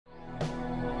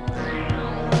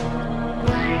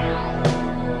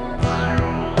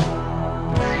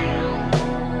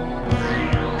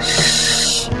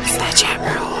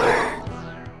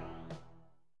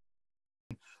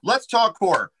Let's talk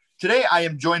horror. Today, I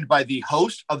am joined by the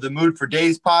host of the Mood for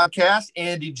Days podcast,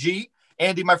 Andy G.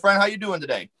 Andy, my friend, how you doing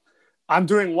today? I'm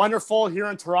doing wonderful here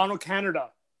in Toronto, Canada.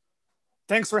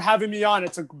 Thanks for having me on.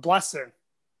 It's a blessing.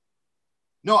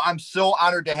 No, I'm so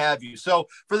honored to have you. So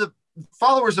for the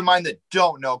followers of mine that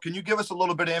don't know, can you give us a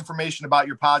little bit of information about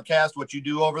your podcast, what you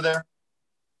do over there?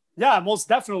 Yeah, most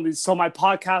definitely. So my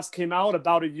podcast came out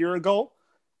about a year ago,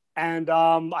 and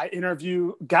I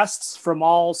interview guests from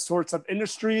all sorts of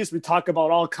industries. We talk about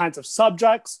all kinds of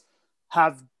subjects,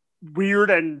 have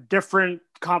weird and different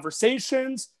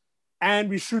conversations, and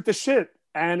we shoot the shit.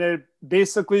 And it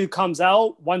basically comes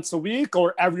out once a week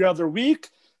or every other week.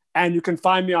 And you can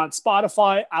find me on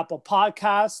Spotify, Apple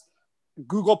Podcasts,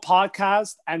 Google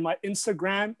Podcasts, and my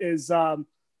Instagram is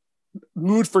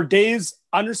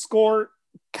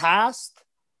moodfordays_cast.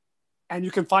 And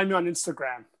you can find me on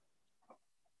Instagram.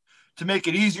 To make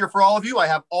it easier for all of you, I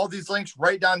have all these links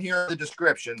right down here in the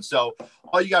description. So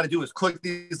all you got to do is click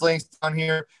these links down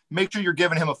here. Make sure you're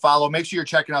giving him a follow. Make sure you're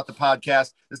checking out the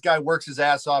podcast. This guy works his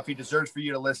ass off. He deserves for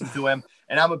you to listen to him.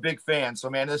 And I'm a big fan. So,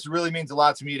 man, this really means a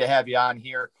lot to me to have you on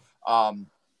here.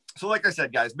 So like I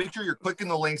said, guys, make sure you're clicking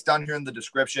the links down here in the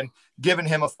description, giving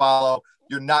him a follow.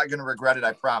 You're not going to regret it,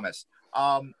 I promise.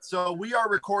 So we are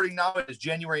recording now. It is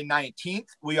January 19th.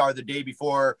 We are the day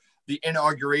before the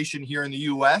inauguration here in the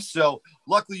U.S. So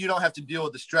luckily you don't have to deal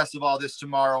with the stress of all this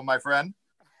tomorrow, my friend.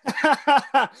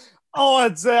 Oh,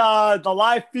 it's the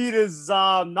live feed is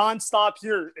nonstop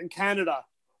here in Canada.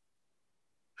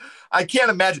 I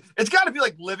can't imagine. It's got to be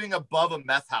like living above a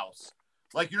meth house.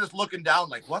 Like you're just looking down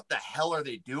like, what the hell are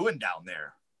they doing down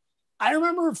there? I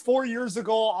remember 4 years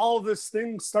ago, all of this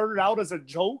thing started out as a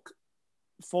joke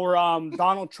for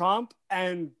Donald Trump.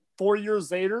 And 4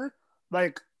 years later,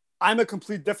 like, I'm a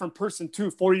complete different person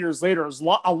too. 4 years later,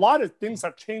 a lot of things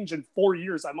have changed in 4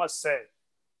 years, I must say.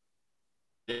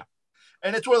 Yeah.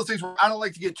 And it's one of those things where I don't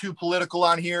like to get too political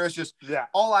on here. It's just,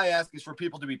 all I ask is for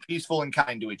people to be peaceful and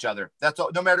kind to each other. That's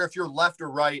all. No matter if you're left or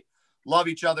right, love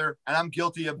each other. And I'm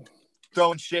guilty of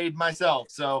throwing shade myself.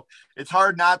 So it's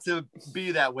hard not to be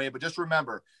that way. But just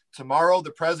remember, tomorrow, the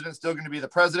president's still going to be the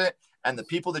president. And the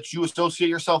people that you associate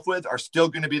yourself with are still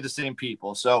going to be the same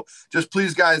people. So just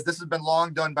please, guys, this has been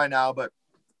long done by now, but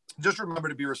just remember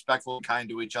to be respectful and kind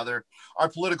to each other. Our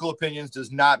political opinions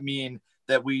does not mean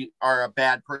that we are a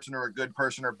bad person or a good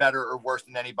person or better or worse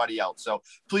than anybody else. So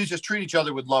please just treat each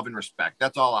other with love and respect.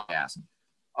 That's all I ask.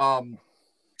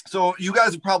 So you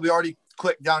guys have probably already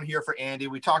clicked down here for Andy.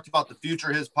 We talked about the future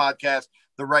of his podcast,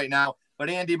 the right now. But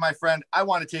Andy, my friend, I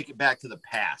want to take it back to the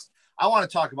past. I want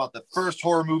to talk about the first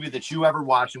horror movie that you ever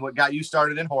watched and what got you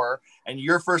started in horror. And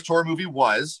your first horror movie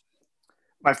was?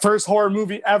 My first horror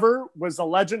movie ever was the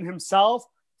legend himself,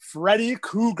 Freddy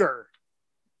Krueger.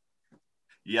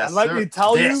 Yes, and let me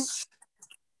tell you,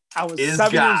 I was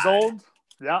 7 years old.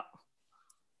 Yeah.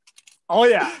 Oh,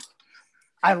 yeah.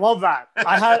 I love that.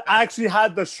 I actually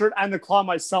had the shirt and the claw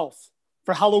myself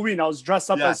for Halloween. I was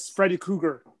dressed up as Freddy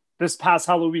Krueger this past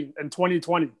Halloween in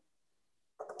 2020.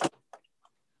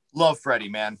 Love Freddy,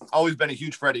 man. Always been a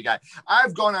huge Freddy guy.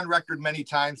 I've gone on record many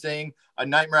times saying A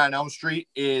Nightmare on Elm Street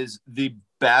is the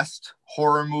best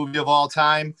horror movie of all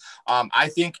time. I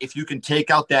think if you can take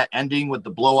out that ending with the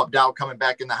blow-up doll coming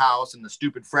back in the house and the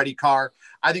stupid Freddy car,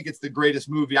 I think it's the greatest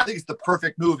movie. I think it's the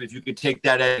perfect movie if you could take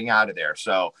that ending out of there.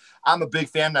 So I'm a big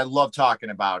fan and I love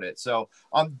talking about it. So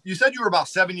you said you were about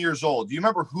 7 years old. Do you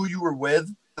remember who you were with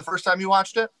the first time you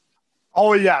watched it?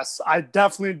 Oh, yes. I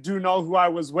definitely do know who I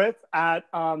was with at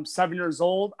 7 years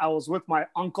old. I was with my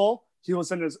uncle. He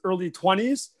was in his early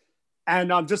 20s. And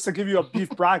just to give you a brief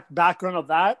background of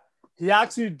that, he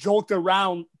actually joked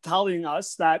around telling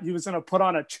us that he was going to put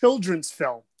on a children's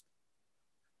film.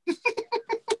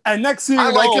 And next thing you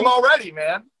know, I like him already,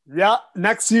 man. Yeah.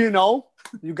 Next thing you know,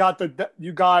 you got the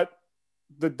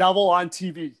devil on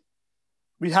TV.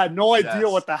 We had no idea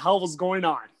what the hell was going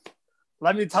on.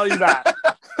 Let me tell you that.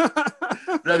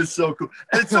 That is so cool.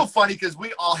 And it's so funny because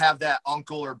we all have that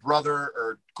uncle or brother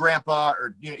or grandpa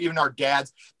or even our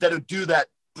dads that would do that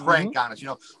prank on us.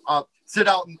 Sit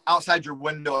outside your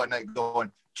window at night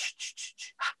going,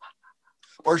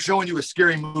 or showing you a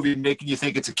scary movie, making you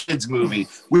think it's a kid's movie.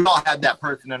 We all had that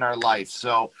person in our life.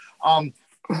 So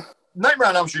Nightmare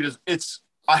on Elm Street it's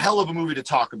a hell of a movie to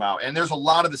talk about. And there's a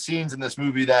lot of the scenes in this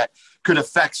movie that could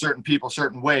affect certain people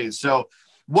certain ways. So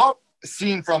what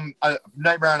scene from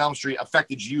Nightmare on Elm Street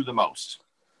affected you the most?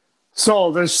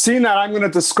 So the scene that I'm going to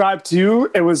describe to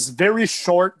you, it was very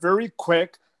short, very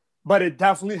quick, but it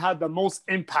definitely had the most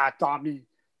impact on me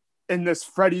in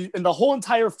the whole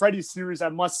entire Freddy series, I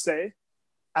must say.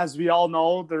 As we all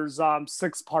know, there's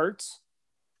 6 parts.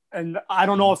 and I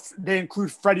don't know if they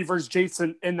include Freddy versus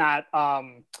Jason in that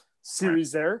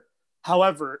series there.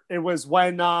 However, it was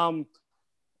when the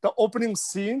opening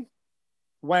scene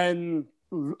when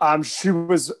she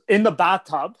was in the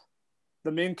bathtub,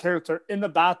 the main character in the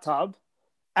bathtub.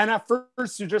 And at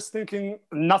first, you're just thinking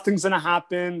nothing's going to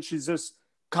happen. She's just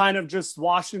kind of just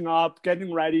washing up,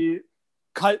 getting ready.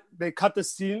 They cut the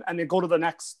scene and they go to the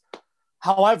next.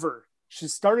 However, she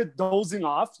started dozing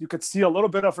off. You could see a little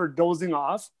bit of her dozing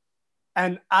off.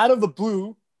 And out of the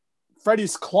blue,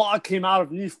 Freddy's claw came out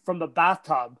of me from the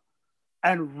bathtub.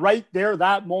 And right there,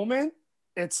 that moment,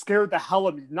 it scared the hell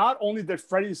out of me. Not only did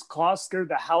Freddy's claw scare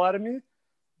the hell out of me,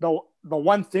 the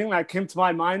one thing that came to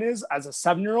my mind is, as a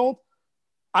 7-year-old,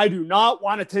 I do not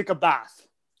want to take a bath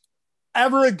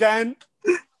ever again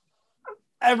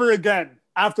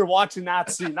after watching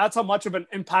that scene. That's how much of an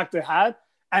impact it had.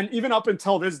 And even up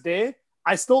until this day,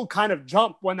 I still kind of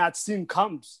jump when that scene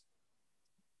comes.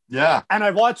 Yeah. And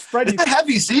I've watched Freddy. It's a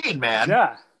heavy scene, man.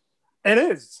 Yeah, it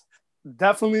is.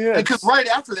 Definitely is. Because right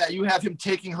after that, you have him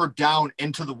taking her down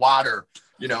into the water,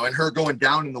 and her going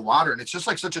down in the water. And it's just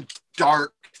like such a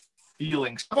dark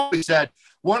feeling. I've always said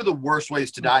one of the worst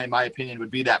ways to die, in my opinion,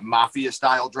 would be that mafia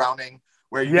style drowning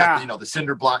where you got, the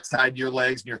cinder blocks tied to your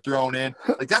legs and you're thrown in.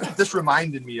 Like, that's what this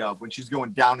reminded me of when she's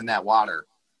going down in that water.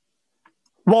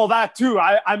 Well, that too.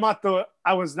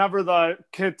 I was never the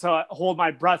kid to hold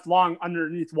my breath long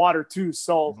underneath water too.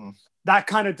 So that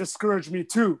kind of discouraged me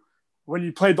too. When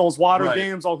you played those water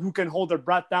games on who can hold their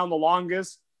breath down the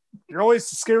longest, you're always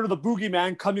scared of the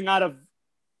boogeyman coming out of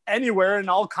anywhere in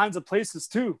all kinds of places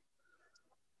too.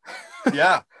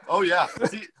 Yeah. Oh yeah.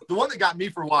 See, the one that got me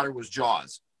for water was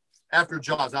Jaws. After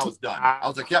Jaws, I was done. I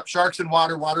was like, yep, sharks in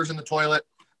water, water's in the toilet.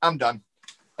 I'm done.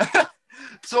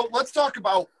 So we talked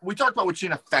about what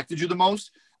scene affected you the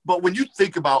most, but when you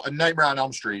think about A Nightmare on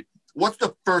Elm Street, what's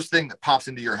the first thing that pops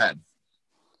into your head?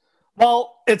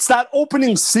 Well, it's that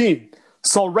opening scene.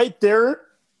 So right there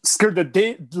scared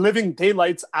the living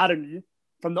daylights out of me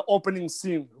from the opening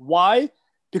scene. Why?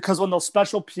 Because when those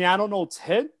special piano notes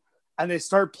hit and they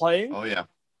start playing. Oh, yeah.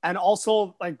 And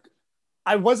also, like,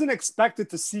 I wasn't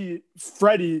expected to see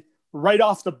Freddy right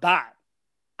off the bat.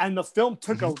 And the film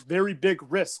took a very big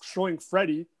risk showing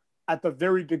Freddy at the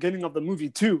very beginning of the movie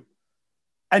too.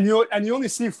 And you only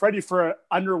see Freddy for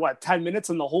under 10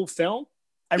 minutes in the whole film,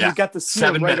 and we get to see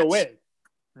him right away.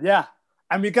 Yeah,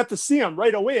 and we get to see him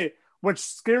right away, which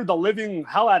scared the living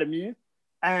hell out of me.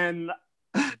 And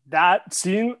that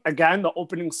scene again, the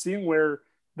opening scene where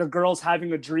the girl's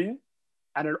having a dream,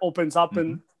 and it opens up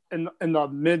in the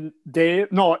midday,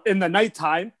 no, in the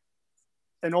nighttime,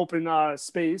 an open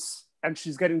space. And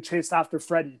she's getting chased after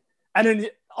Freddy. And then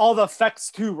all the effects,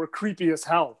 too, were creepy as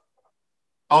hell.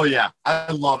 Oh, yeah.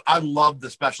 I love the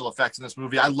special effects in this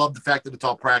movie. I love the fact that it's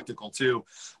all practical, too.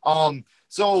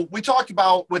 So we talked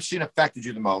about which scene affected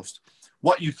you the most,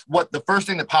 what the first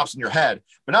thing that pops in your head.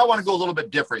 But now I want to go a little bit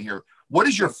different here. What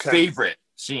is your favorite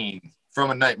scene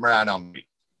from A Nightmare on Elm Street?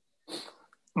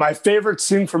 My favorite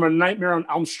scene from A Nightmare on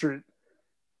Elm Street.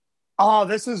 Oh,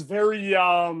 this is very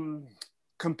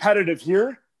competitive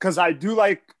here. Because I do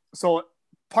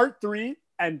part 3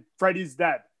 and Freddy's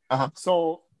Dead.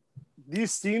 So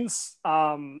these scenes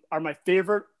are my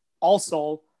favorite.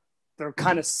 Also, they're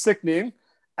kind of sickening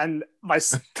and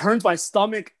turns my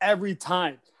stomach every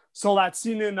time. So that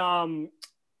scene in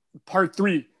part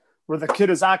 3 where the kid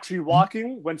is actually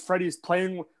walking when Freddy's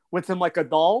playing with him like a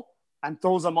doll and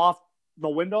throws him off the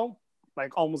window,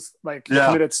 like almost like he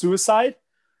committed suicide.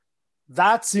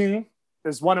 That scene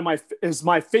is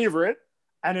my favorite.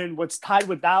 And then what's tied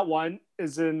with that one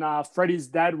is in Freddy's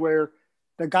Dead, where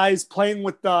the guy's playing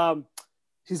with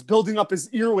he's building up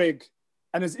his earwig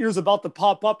and his ear's about to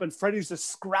pop up and Freddy's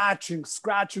just scratching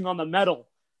on the metal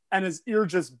and his ear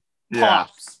just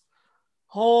pops.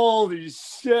 Holy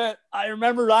shit. I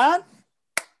remember that.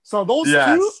 So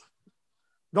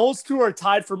those two are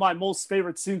tied for my most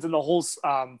favorite scenes in the whole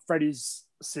Freddy's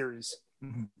series.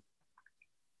 Mm-hmm.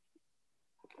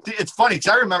 It's funny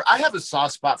because I remember I have a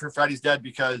soft spot for Freddy's Dead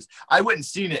because I went and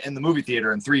seen it in the movie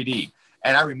theater in 3D.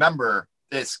 And I remember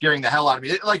it scaring the hell out of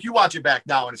me. Like, you watch it back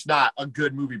now and it's not a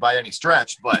good movie by any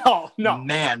stretch, but no.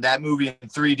 Man, that movie in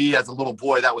 3D as a little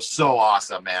boy, that was so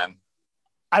awesome, man.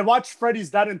 I watched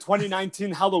Freddy's Dead in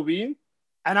 2019 Halloween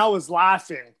and I was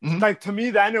laughing. Like, to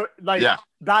me then,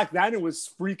 back then it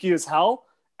was freaky as hell.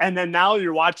 And then now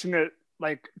you're watching it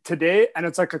like today and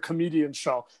it's like a comedian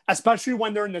show, especially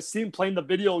when they're in the scene playing the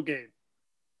video game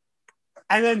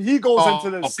and then he goes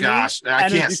into the scene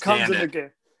and it becomes in the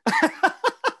game.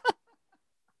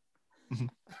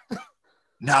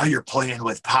 Now you're playing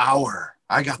with power.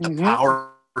 I got the power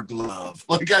glove.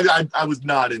 Like I was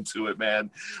not into it,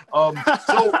 man.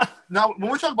 So now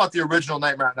when we talk about the original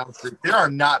Nightmare on Elm Street, there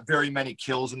are not very many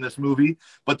kills in this movie,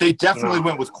 but they definitely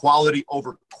went with quality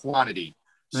over quantity.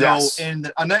 So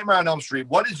in A Nightmare on Elm Street,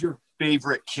 what is your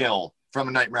favorite kill from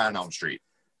A Nightmare on Elm Street?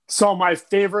 So my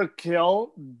favorite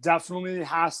kill definitely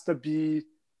has to be,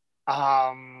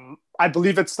 I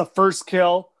believe it's the first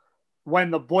kill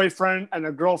when the boyfriend and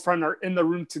the girlfriend are in the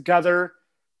room together.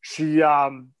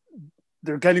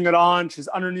 They're getting it on. She's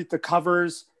underneath the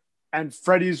covers, and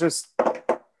Freddy's just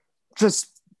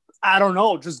I don't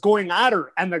know, just going at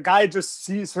her, and the guy just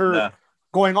sees her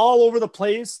going all over the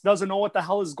place, doesn't know what the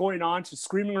hell is going on. She's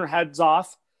screaming her heads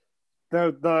off.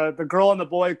 The girl and the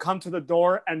boy come to the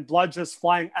door, and blood just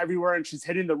flying everywhere, and she's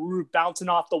hitting the roof, bouncing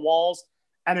off the walls,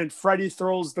 and then Freddy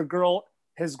throws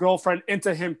his girlfriend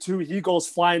into him too. He goes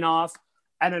flying off,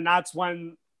 and then that's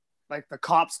when like the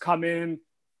cops come in,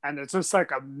 and it's just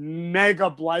like a mega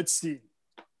blood scene.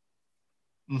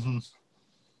 Mm-hmm.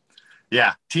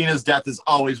 Yeah, Tina's death is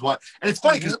always one. And it's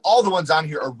funny because all the ones on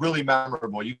here are really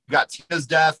memorable. You got Tina's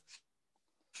death,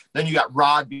 then you got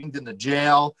Rod being in the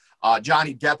jail,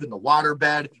 Johnny Depp in the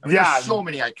waterbed. There's so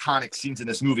many iconic scenes in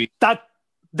this movie.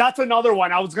 That's another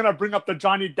one. I was going to bring up the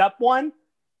Johnny Depp one,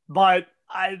 but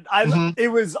it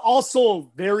was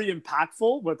also very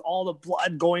impactful with all the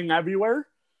blood going everywhere.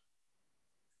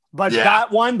 But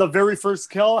that one, the very first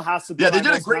kill, has to be. Yeah, they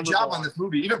did a great job on this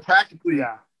movie, even practically.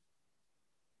 Yeah.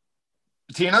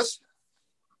 Tina's?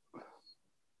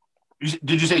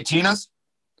 Did you say Tina's?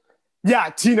 Yeah,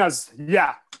 Tina's.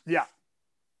 Yeah.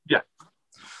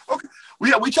 Okay.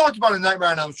 We talked about A Nightmare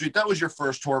on Elm Street. That was your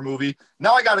first horror movie.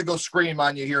 Now I got to go scream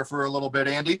on you here for a little bit,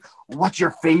 Andy. What's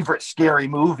your favorite scary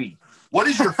movie? What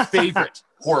is your favorite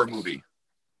horror movie?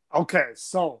 Okay,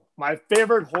 so my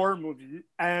favorite horror movie,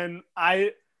 and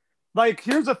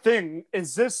here's the thing.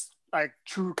 Is this like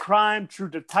true crime, true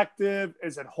detective?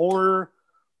 Is it horror?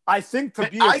 I think to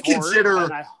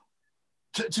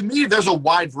me, there's a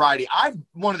wide variety. I'm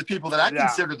one of the people that I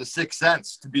consider The Sixth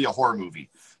Sense to be a horror movie.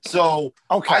 So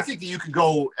I think that you can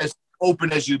go as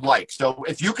open as you'd like. So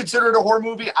if you consider it a horror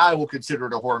movie, I will consider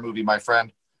it a horror movie, my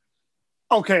friend.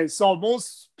 Okay, so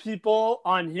most people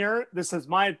on here,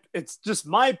 it's just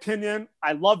my opinion.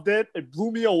 I loved it. It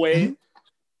blew me away.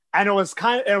 And it was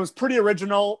pretty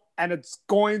original, and it's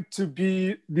going to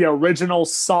be the original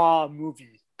Saw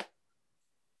movie.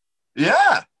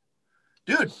 Yeah.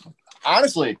 Dude,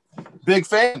 honestly, big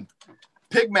fan.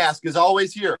 Pig Mask is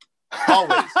always here.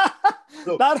 Always.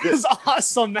 So, that is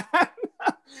awesome, man.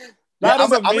 That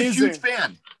is amazing. I'm a huge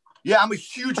fan. Yeah, I'm a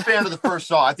huge fan of the first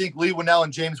Saw. I think Lee Winnell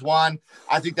and James Wan,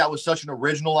 I think that was such an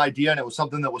original idea, and it was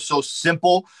something that was so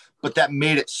simple, but that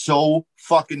made it so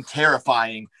fucking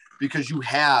terrifying because you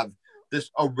have this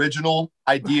original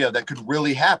idea that could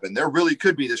really happen. There really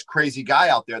could be this crazy guy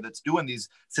out there that's doing these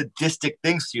sadistic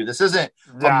things to you. This isn't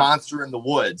a monster in the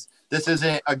woods. This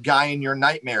isn't a guy in your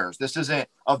nightmares. This isn't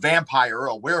a vampire or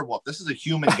a werewolf. This is a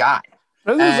human guy.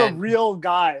 This is a real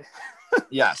guy.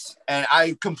 Yes. And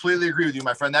I completely agree with you,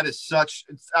 my friend. That is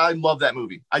I love that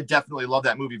movie. I definitely love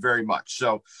that movie very much.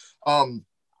 So, I'm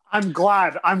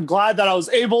glad that I was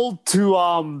able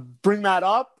to bring that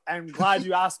up. I'm glad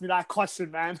you asked me that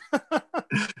question, man.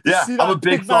 Yeah, I'm a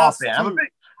big Saw fan.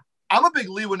 I'm a big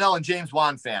Lee Winnell and James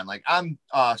Wan fan. Like I'm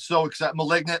so excited.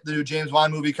 Malignant, the new James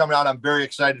Wan movie coming out. I'm very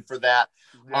excited for that.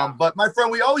 Yeah. But my friend,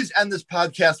 we always end this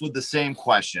podcast with the same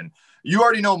question. You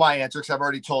already know my answer because I've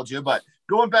already told you. But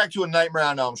going back to A Nightmare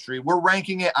on Elm Street, we're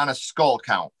ranking it on a skull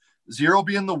count. 0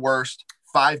 being the worst,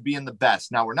 5 being the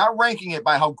best. Now, we're not ranking it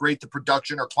by how great the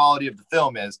production or quality of the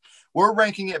film is. We're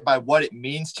ranking it by what it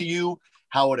means to you,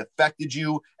 how it affected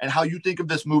you, and how you think of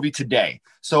this movie today.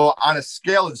 So on a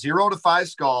scale of 0 to 5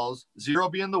 skulls, 0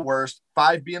 being the worst,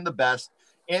 5 being the best,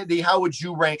 Andy, how would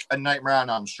you rank A Nightmare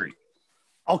on Elm Street?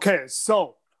 Okay,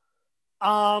 so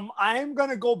I'm going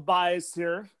to go biased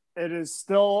here. It is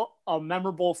still a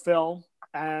memorable film,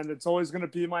 and it's always going to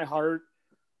be in my heart.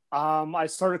 I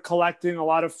started collecting a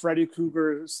lot of Freddy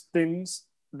Krueger's things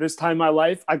this time in my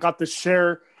life. I got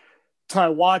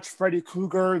to watch Freddy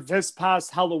Krueger this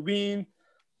past Halloween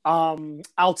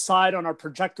outside on our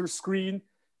projector screen.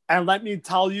 And let me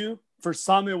tell you, for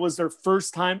some, it was their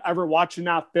first time ever watching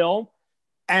that film.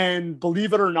 And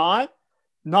believe it or not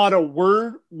a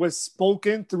word was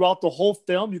spoken throughout the whole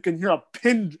film. You can hear a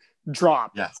pin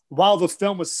drop while the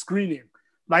film was screening.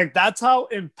 Like, that's how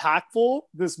impactful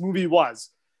this movie was.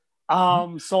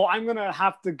 So I'm going to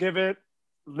have to give it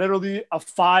literally a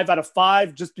 5 out of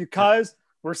 5 just because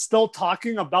we're still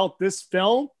talking about this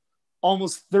film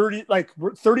almost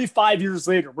 35 years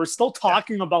later. We're still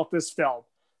talking about this film.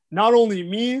 Not only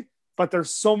me, but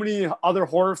there's so many other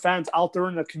horror fans out there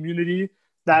in the community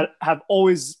that have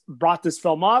always brought this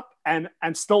film up and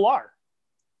still are.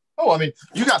 Oh, I mean,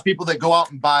 you got people that go out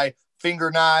and buy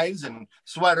finger knives and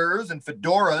sweaters and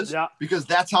fedoras because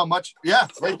that's how much. Yeah,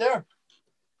 right there.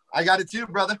 I got it too,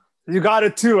 brother. You got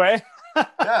it too, eh?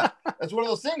 Yeah, that's one of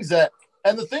those things that.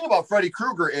 And the thing about Freddy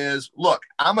Krueger is, look,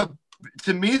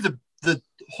 to me the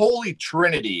holy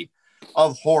trinity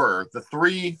of horror, the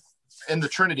three in the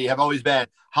Trinity have always been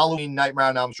Halloween, Nightmare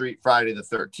on Elm Street, Friday the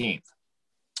 13th.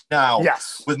 Now,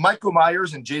 with Michael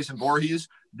Myers and Jason Voorhees,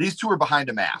 these two are behind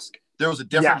a mask. There was a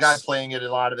different guy playing it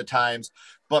a lot of the times.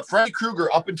 But Freddy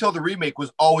Krueger, up until the remake,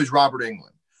 was always Robert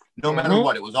Englund. No matter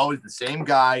what, it was always the same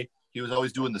guy. He was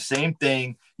always doing the same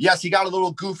thing. Yes, he got a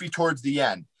little goofy towards the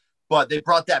end, but they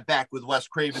brought that back with Wes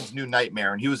Craven's New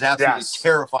Nightmare, and he was absolutely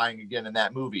terrifying again in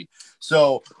that movie.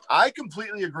 So I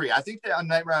completely agree. I think that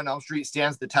Nightmare on Elm Street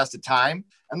stands the test of time.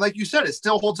 And like you said, it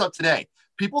still holds up today.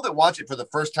 People that watch it for the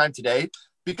first time today,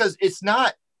 because it's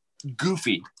not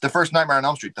goofy, the first Nightmare on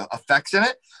Elm Street, the effects in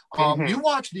it. You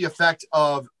watch the effect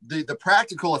of the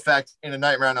practical effect in A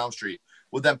Nightmare on Elm Street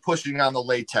with them pushing on the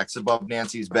latex above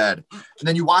Nancy's bed. And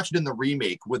then you watch it in the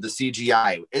remake with the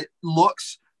CGI. It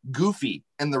looks goofy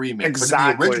in the remake. But in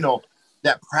the original,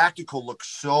 that practical looks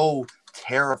so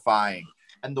terrifying.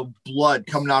 And the blood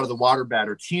coming out of the waterbed,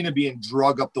 or Tina being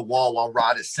drug up the wall while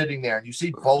Rod is sitting there, and you see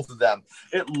both of them.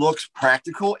 It looks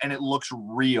practical and it looks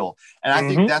real. And I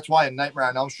think that's why A Nightmare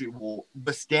on Elm Street will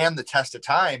withstand the test of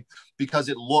time, because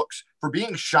it looks, for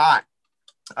being shot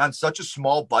on such a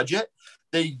small budget,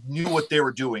 they knew what they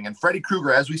were doing. And Freddy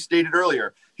Krueger, as we stated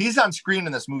earlier, he's on screen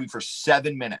in this movie for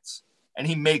 7 minutes, and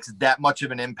he makes that much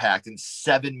of an impact in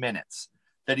 7 minutes.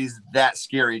 That he's that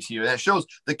scary to you. And that shows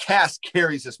the cast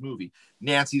carries this movie.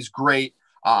 Nancy's great.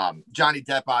 Johnny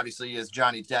Depp obviously is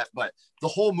Johnny Depp, but the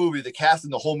whole movie, the cast in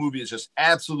the whole movie is just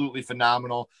absolutely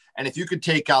phenomenal. And if you could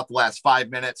take out the last 5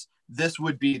 minutes, this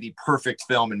would be the perfect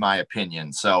film in my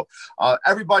opinion. So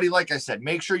everybody, like I said,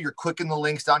 make sure you're clicking the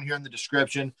links down here in the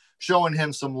description, showing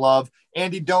him some love.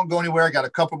 Andy, don't go anywhere. I got a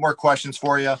couple more questions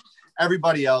for you.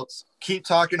 Everybody else, keep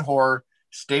talking horror,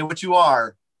 stay what you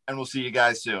are, and we'll see you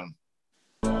guys soon.